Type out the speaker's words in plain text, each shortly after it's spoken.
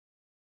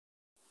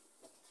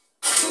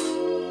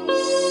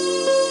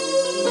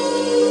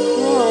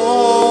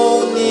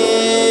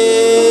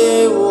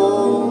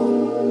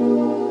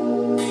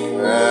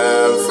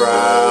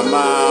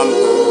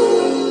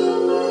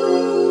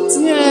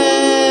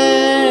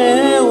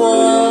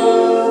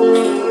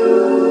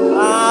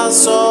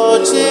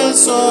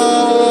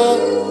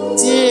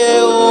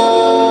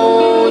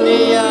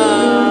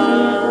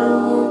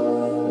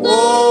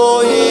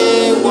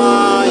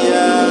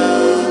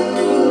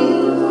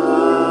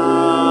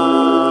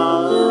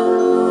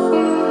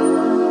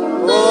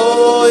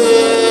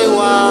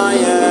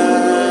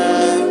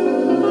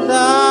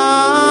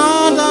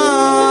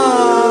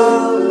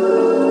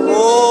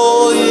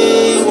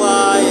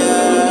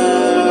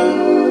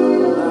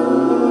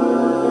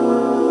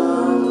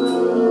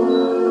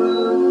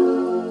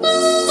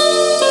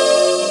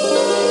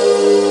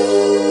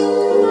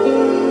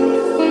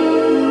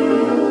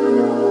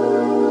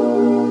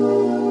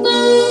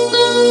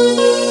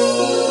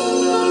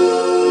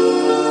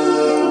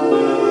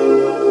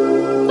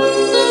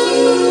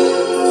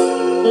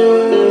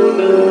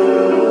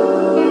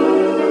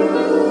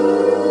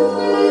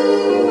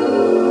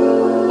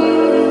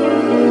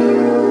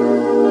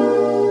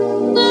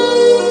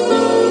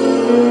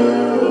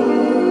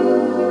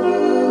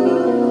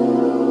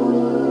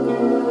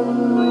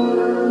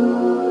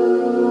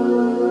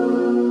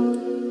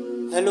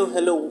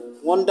Hello,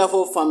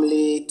 wonderful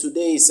family.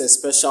 Today is a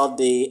special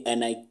day,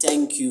 and I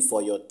thank you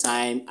for your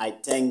time. I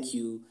thank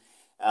you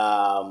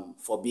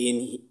for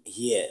being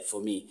here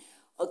for me.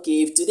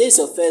 Okay, if today is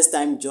your first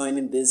time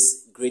joining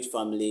this great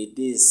family,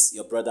 this is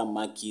your brother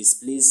Marquis.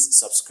 Please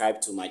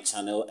subscribe to my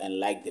channel and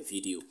like the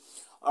video.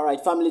 All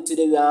right, family.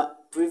 Today we are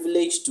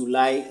privileged to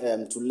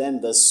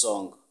learn this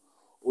song,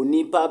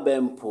 Onipa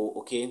Bɛn Mpo.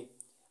 Okay.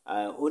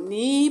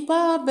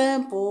 Onipa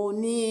Bɛn Mpo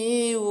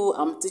ni.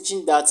 I'm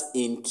teaching that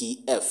in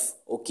key F.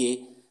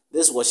 Okay,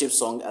 this worship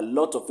song, a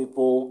lot of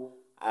people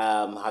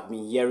have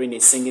been hearing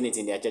it, singing it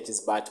in their churches,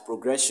 but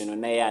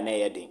progression.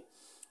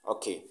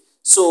 Okay,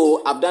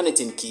 so I've done it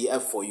in key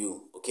F for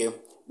you. Okay,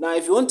 now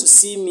if you want to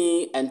see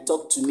me and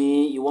talk to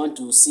me, you want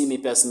to see me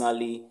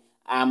personally,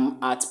 I'm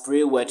at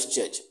Pray Word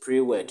Church.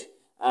 Pray Word.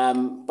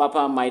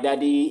 Papa, my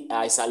daddy,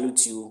 I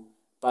salute you.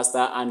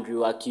 Pastor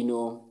Andrew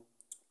Aquino,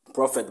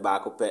 Prophet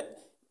Bakope,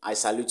 I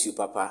salute you,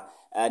 Papa.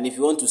 And if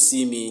you want to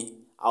see me,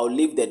 I'll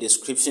leave the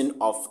description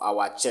of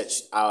our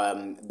church,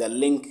 the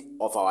link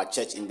of our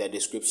church in the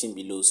description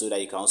below, so that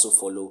you can also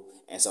follow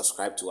and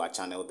subscribe to our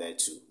channel there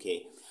too.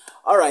 Okay.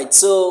 All right.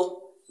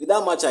 So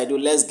without much ado,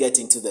 let's get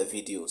into the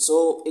video.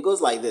 So it goes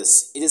like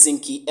this. It is in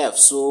key F.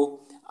 So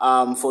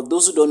for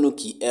those who don't know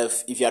key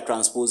F, if you are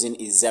transposing,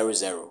 is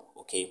 0/0.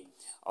 Okay.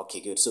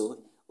 Okay. Good. So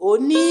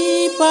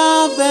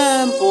Onipa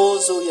Bɛn Mpo.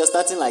 So you're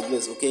starting like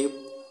this. Okay.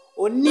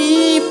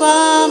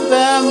 Onipa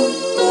Bɛn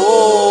Mpo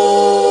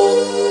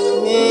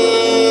ni.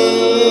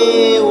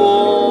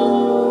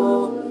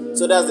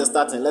 So that's the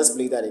starting. Let's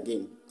play that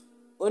again.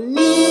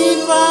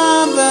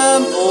 Onipa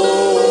Bɛn Mpo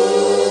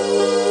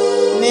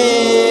ni.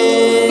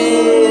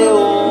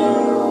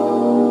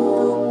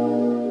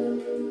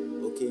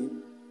 Okay.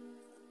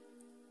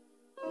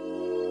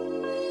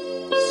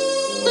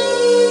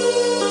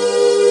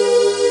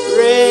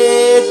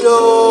 Re do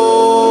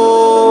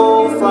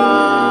fa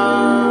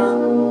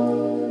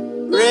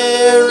re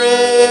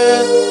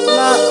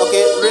la.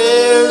 Okay.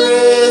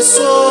 Re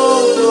so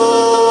do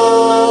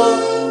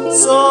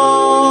so.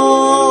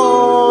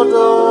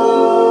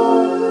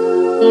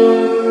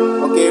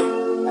 Okay,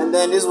 and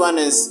then this one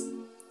is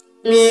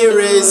mi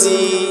re si.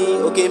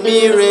 Okay,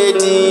 mi re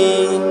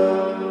di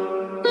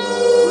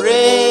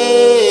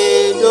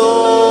re do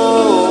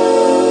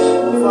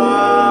fa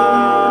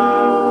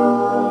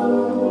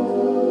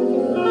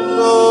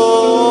do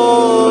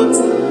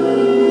ti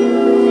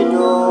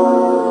do.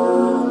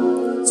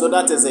 So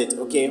that is it.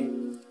 Okay,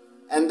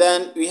 and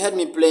then we had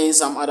me playing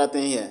some other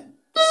thing here.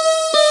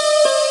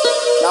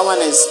 That one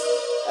is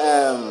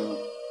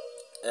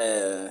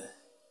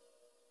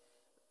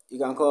you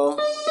can call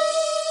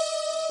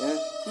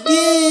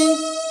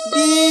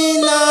di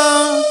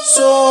la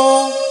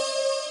so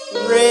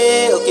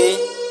re. Okay,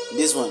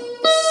 this one.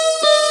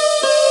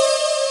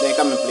 Then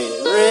come and play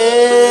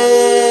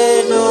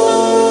re no.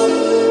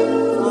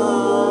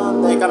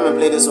 Then come and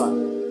play this one.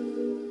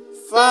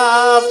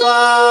 Fa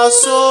fa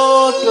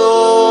so do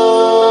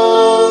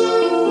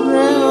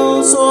re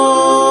so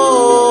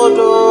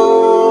do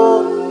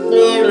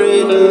mi re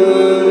do.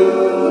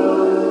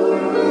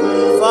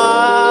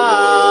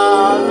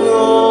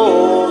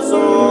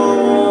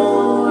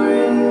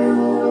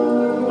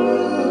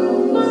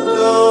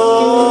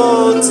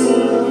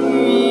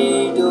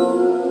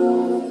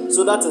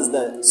 So that is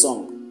the song.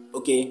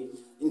 Okay.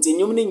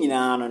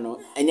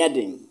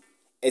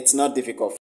 It's not difficult.